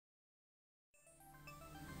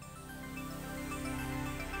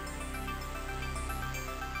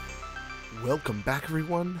Welcome back,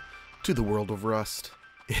 everyone, to the world of Rust.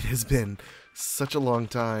 It has been such a long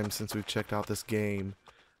time since we've checked out this game,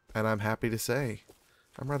 and I'm happy to say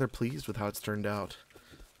I'm rather pleased with how it's turned out.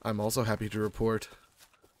 I'm also happy to report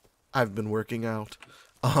I've been working out.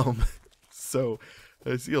 So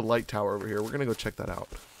I see a light tower over here. We're gonna go check that out.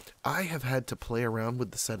 I have had to play around with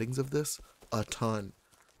the settings of this a ton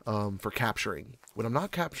for capturing. When I'm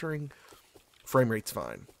not capturing, frame rate's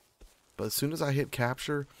fine. But as soon as I hit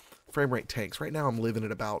capture, frame rate tanks. Right now I'm living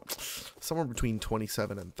at about somewhere between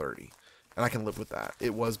 27 and 30. And I can live with that.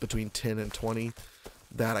 It was between 10 and 20.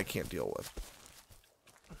 That I can't deal with.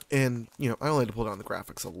 And, you know, I only had to pull down the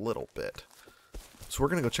graphics a little bit. So we're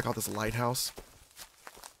going to go check out this lighthouse.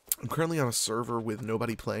 I'm currently on a server with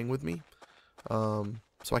nobody playing with me. So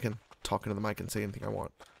I can talk into the mic and say anything I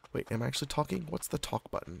want. Wait, am I actually talking? What's the talk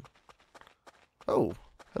button? Oh,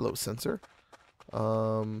 hello, sensor.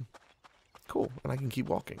 Cool, and I can keep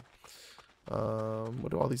walking. What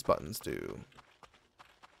do all these buttons do?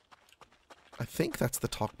 I think that's the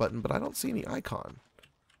talk button, but I don't see any icon.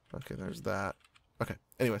 Okay, there's that. Okay,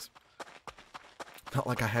 anyways. Not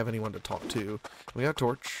like I have anyone to talk to. We got a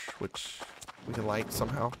torch, which we can light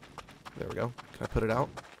somehow. There we go. Can I put it out?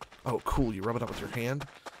 Oh, cool, you rub it up with your hand.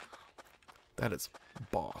 That is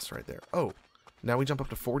boss right there. Oh, now we jump up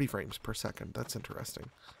to 40 frames per second. That's interesting.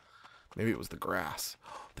 Maybe it was the grass.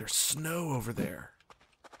 There's snow over there.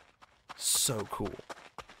 So cool.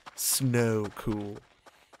 Snow cool.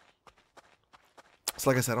 So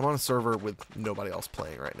like I said, I'm on a server with nobody else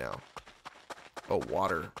playing right now. Oh,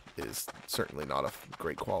 water is certainly not of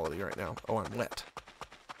great quality right now. Oh, I'm wet.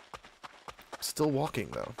 Still walking,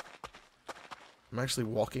 though. I'm actually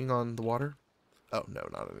walking on the water. Oh, no,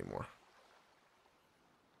 not anymore.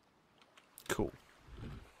 Cool.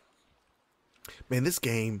 Man, this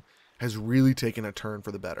game has really taken a turn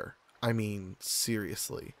for the better. I mean,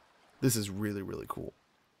 seriously. This is really, really cool.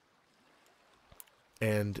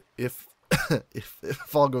 And if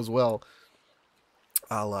if all goes well,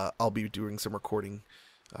 I'll be doing some recording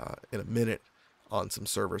in a minute on some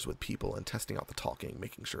servers with people and testing out the talking,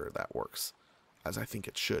 making sure that works as I think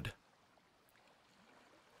it should.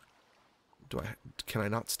 Can I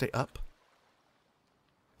not stay up?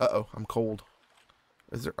 Uh-oh, I'm cold.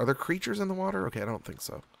 Are there creatures in the water? Okay, I don't think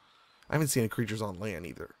so. I haven't seen any creatures on land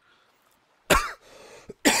either.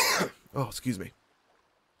 Oh, excuse me.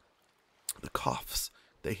 The coughs,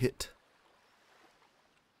 they hit.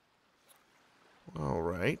 All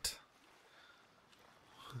right.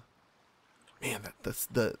 Man,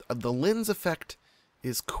 the lens effect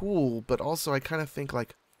is cool, but also I kind of think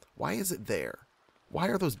like, why is it there? Why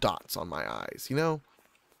are those dots on my eyes? You know,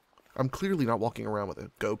 I'm clearly not walking around with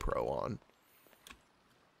a GoPro on.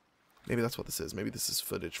 Maybe that's what this is. Maybe this is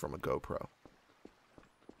footage from a GoPro.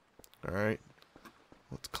 Alright.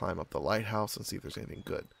 Let's climb up the lighthouse and see if there's anything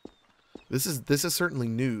good. This is certainly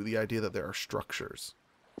new, the idea that there are structures.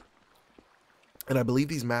 And I believe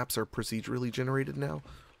these maps are procedurally generated now.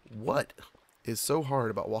 What is so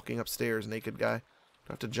hard about walking upstairs, naked guy? Do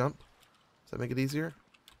I have to jump? Does that make it easier?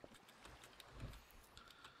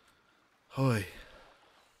 Hoy.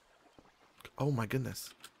 Oh my goodness.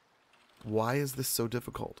 Why is this so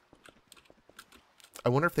difficult? I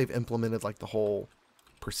wonder if they've implemented like the whole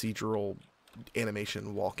procedural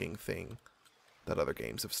animation walking thing that other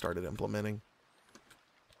games have started implementing.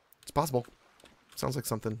 It's possible. Sounds like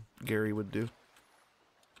something Gary would do.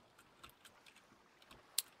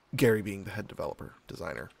 Gary being the head developer,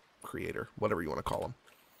 designer, creator, whatever you want to call him.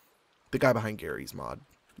 The guy behind Gary's mod.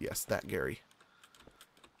 Yes, that Gary.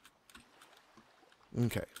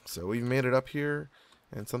 Okay, so we've made it up here,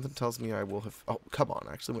 and something tells me I will have... Oh, come on,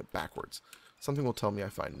 I actually went backwards. Something will tell me I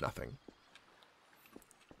find nothing.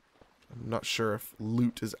 I'm not sure if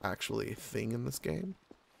loot is actually a thing in this game.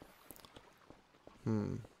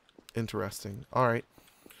 Interesting. Alright.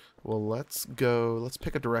 Well, let's go. Let's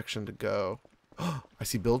pick a direction to go. Oh, I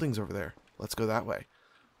see buildings over there. Let's go that way.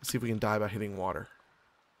 Let's see if we can die by hitting water.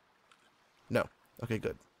 No. Okay,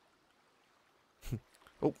 good.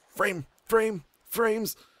 Oh,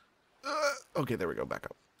 frames! Okay, there we go. Back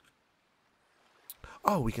up.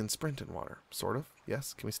 Oh, we can sprint in water. Sort of.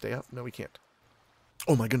 Yes. Can we stay up? No, we can't.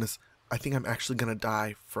 Oh my goodness. I think I'm actually going to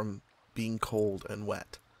die from being cold and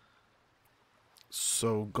wet.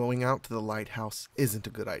 So going out to the lighthouse isn't a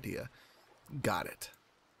good idea. Got it.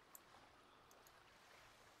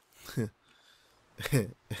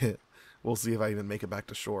 We'll see if I even make it back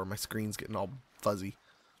to shore. My screen's getting all fuzzy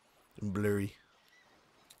and blurry.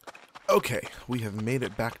 Okay, we have made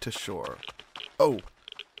it back to shore. Oh,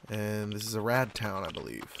 and this is a rad town, I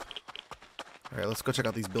believe. Alright, let's go check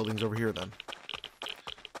out these buildings over here then.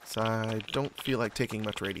 So I don't feel like taking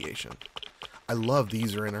much radiation. I love the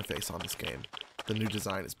user interface on this game. The new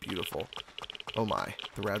design is beautiful. Oh my,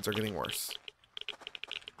 the rads are getting worse.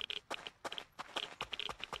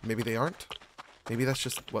 Maybe they aren't? Maybe that's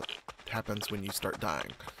just what happens when you start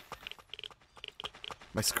dying.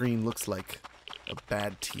 My screen looks like a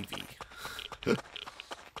bad TV.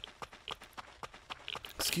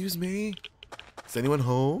 Excuse me? Is anyone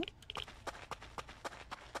home?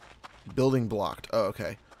 Building blocked. Oh,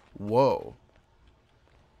 okay. Whoa.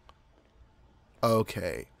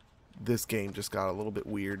 Okay. This game just got a little bit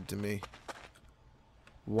weird to me.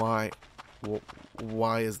 Why?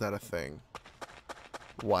 Why is that a thing?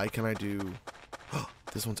 Why can I do...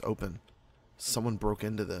 This one's open. Someone broke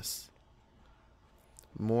into this.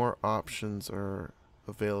 More options are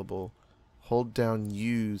available. Hold down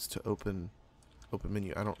use to open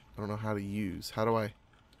menu. I don't know how to use. How do I...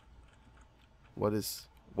 What is...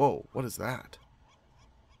 Whoa, what is that?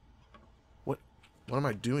 What am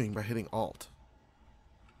I doing by hitting Alt?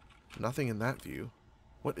 Nothing in that view.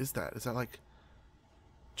 What is that? Is that like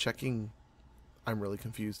checking? I'm really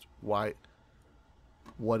confused. Why?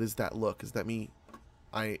 What is that look? Is that me?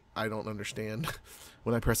 I don't understand.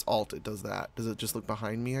 When I press Alt, it does that. Does it just look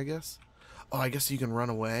behind me, I guess? Oh, I guess you can run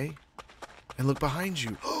away and look behind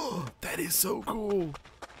you. Oh, that is so cool.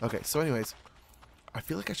 Okay, so anyways, I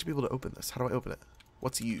feel like I should be able to open this. How do I open it?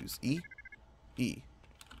 What's use? E? E.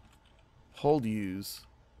 Hold use.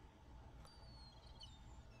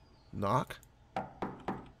 Knock?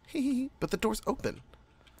 But the door's open.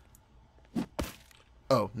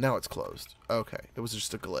 Oh, now it's closed. Okay, it was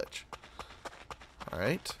just a glitch.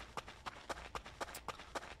 Alright.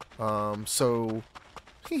 So...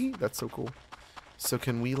 That's so cool. So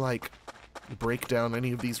can we, like, break down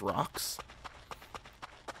any of these rocks?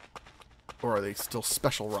 Or are they still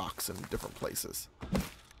special rocks in different places?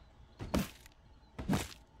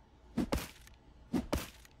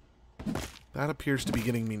 That appears to be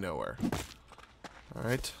getting me nowhere.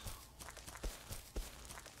 Alright.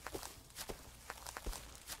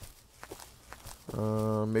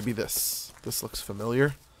 Maybe this. This looks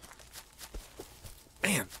familiar.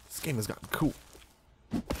 Man, this game has gotten cool.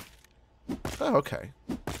 Oh, okay.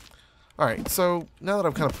 Alright, so now that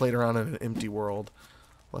I've kind of played around in an empty world,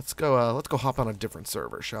 let's go hop on a different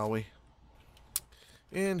server, shall we?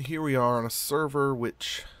 And here we are on a server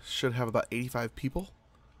which should have about 85 people,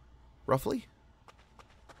 roughly.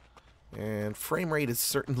 And frame rate is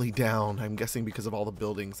certainly down, I'm guessing because of all the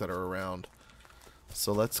buildings that are around.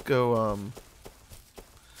 So let's go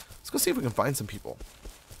see if we can find some people.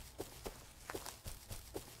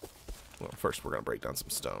 Well, first we're gonna break down some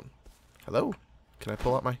stone. Hello? Can I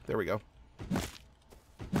pull out my... There we go.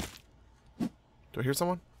 Do I hear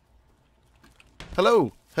someone?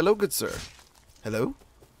 Hello! Hello, good sir. Hello?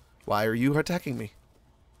 Why are you attacking me?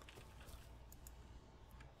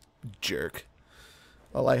 Jerk.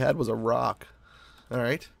 All I had was a rock.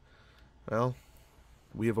 Alright. Well,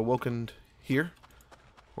 we have awoken here.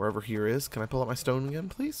 Wherever here is. Can I pull out my stone again,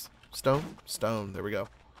 please? Stone? Stone. There we go.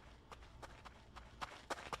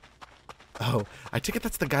 Oh, I take it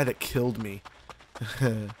that's the guy that killed me.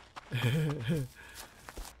 Felt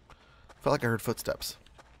like I heard footsteps.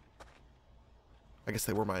 I guess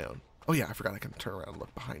they were my own. Oh yeah, I forgot I can turn around and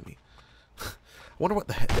look behind me. I wonder what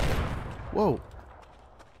the heck... Whoa.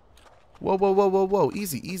 Whoa, whoa, whoa, whoa, whoa.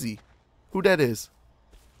 Easy, easy. Who that is?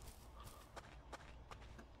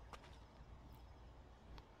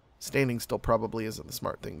 Standing still probably isn't the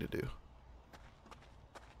smart thing to do.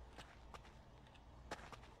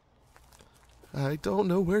 I don't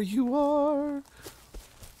know where you are.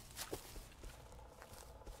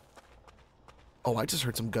 Oh, I just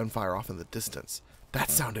heard some gunfire off in the distance.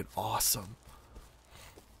 That sounded awesome.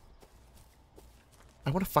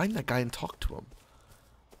 I want to find that guy and talk to him.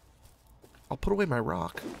 I'll put away my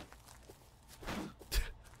rock.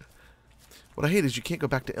 What I hate is you can't go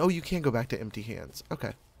back to... Oh, you can go back to empty hands.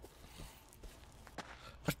 Okay.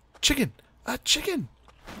 A chicken! A chicken!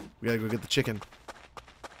 We gotta go get the chicken.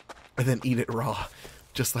 And then eat it raw.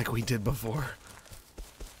 Just like we did before.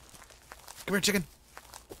 Come here, chicken.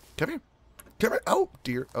 Come here. Come here. Oh,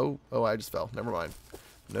 dear. Oh, I just fell. Never mind.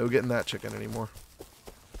 No getting that chicken anymore.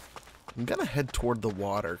 I'm gonna head toward the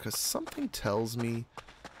water, because something tells me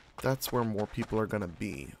that's where more people are gonna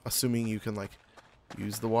be. Assuming you can, like,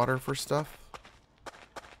 use the water for stuff.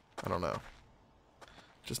 I don't know.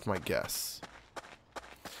 Just my guess.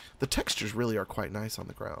 The textures really are quite nice on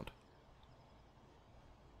the ground.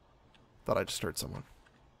 Thought I just heard someone.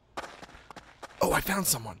 Oh, I found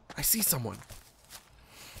someone. I see someone.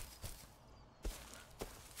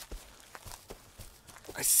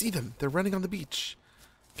 I see them. They're running on the beach.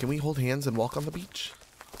 Can we hold hands and walk on the beach?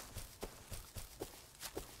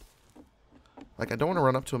 Like, I don't want to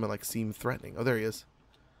run up to him and, like, seem threatening. Oh, there he is.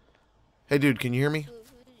 Hey, dude, can you hear me?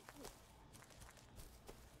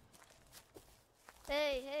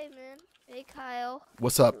 Hey, man. Hey, Kyle.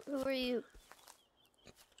 What's up? Who are you?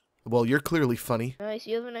 Well, you're clearly funny. Nice.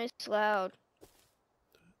 You have a nice loud.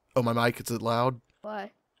 Oh, my mic, is it loud? Why?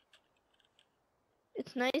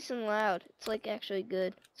 It's nice and loud. It's like actually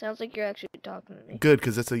good. Sounds like you're actually talking to me. Good,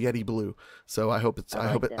 because it's a Yeti Blue. So I hope it's I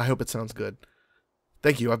hope it sounds good.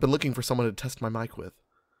 Thank you. I've been looking for someone to test my mic with.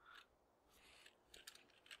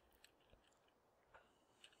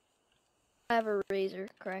 I have a Razer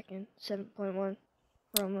Kraken 7.1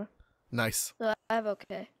 Chroma. Nice. So I have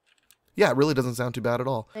okay. Yeah, it really doesn't sound too bad at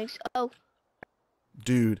all. Thanks. Oh.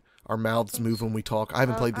 Dude, our mouths move when we talk. I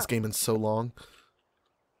haven't played this game in so long.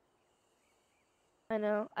 I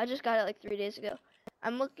know. I just got it like 3 days ago.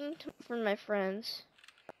 I'm looking for my friends.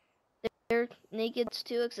 They're nakeds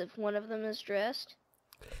too, except one of them is dressed.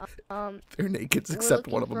 They're naked, except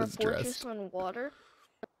one of them is dressed. Fortress on water,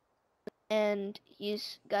 and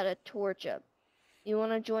he's got a torch up. You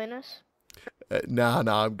want to join us? Nah,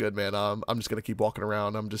 I'm good, man. I'm just gonna keep walking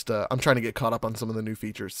around. I'm trying to get caught up on some of the new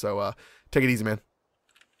features. So, take it easy, man.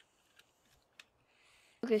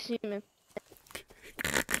 Okay, see you, man.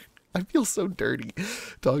 I feel so dirty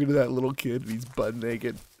talking to that little kid and he's butt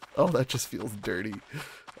naked. Oh, that just feels dirty.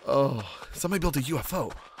 Oh, somebody built a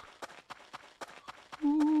UFO.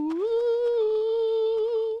 Ooh,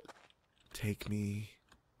 take me.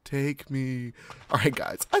 All right,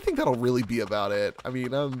 guys. I think that'll really be about it. I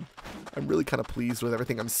mean, I'm really kind of pleased with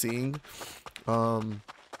everything I'm seeing.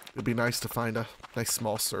 It'd be nice to find a nice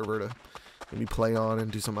small server to maybe play on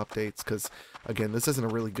and do some updates, because again, this isn't a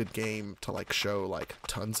really good game to like show like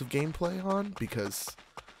tons of gameplay on, because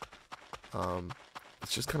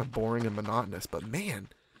it's just kind of boring and monotonous. But man,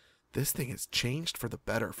 this thing has changed for the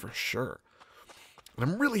better for sure. And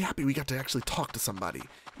I'm really happy we got to actually talk to somebody,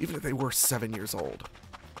 even if they were 7 years old.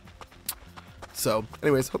 So,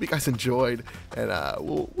 anyways, hope you guys enjoyed, and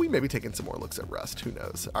we may be taking some more looks at Rust. Who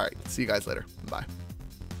knows? All right, see you guys later. Bye.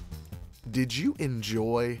 Did you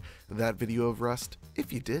enjoy that video of Rust?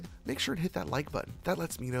 If you did, make sure to hit that like button. That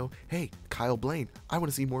lets me know, hey, Kyle Blaine, I want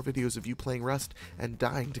to see more videos of you playing Rust and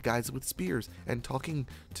dying to guys with spears and talking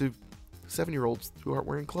to 7-year-olds who aren't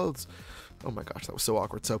wearing clothes. Oh my gosh, that was so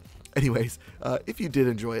awkward. So anyways, if you did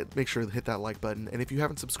enjoy it, make sure to hit that like button. And if you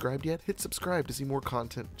haven't subscribed yet, hit subscribe to see more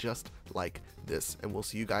content just like this. And we'll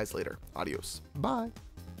see you guys later. Adios. Bye.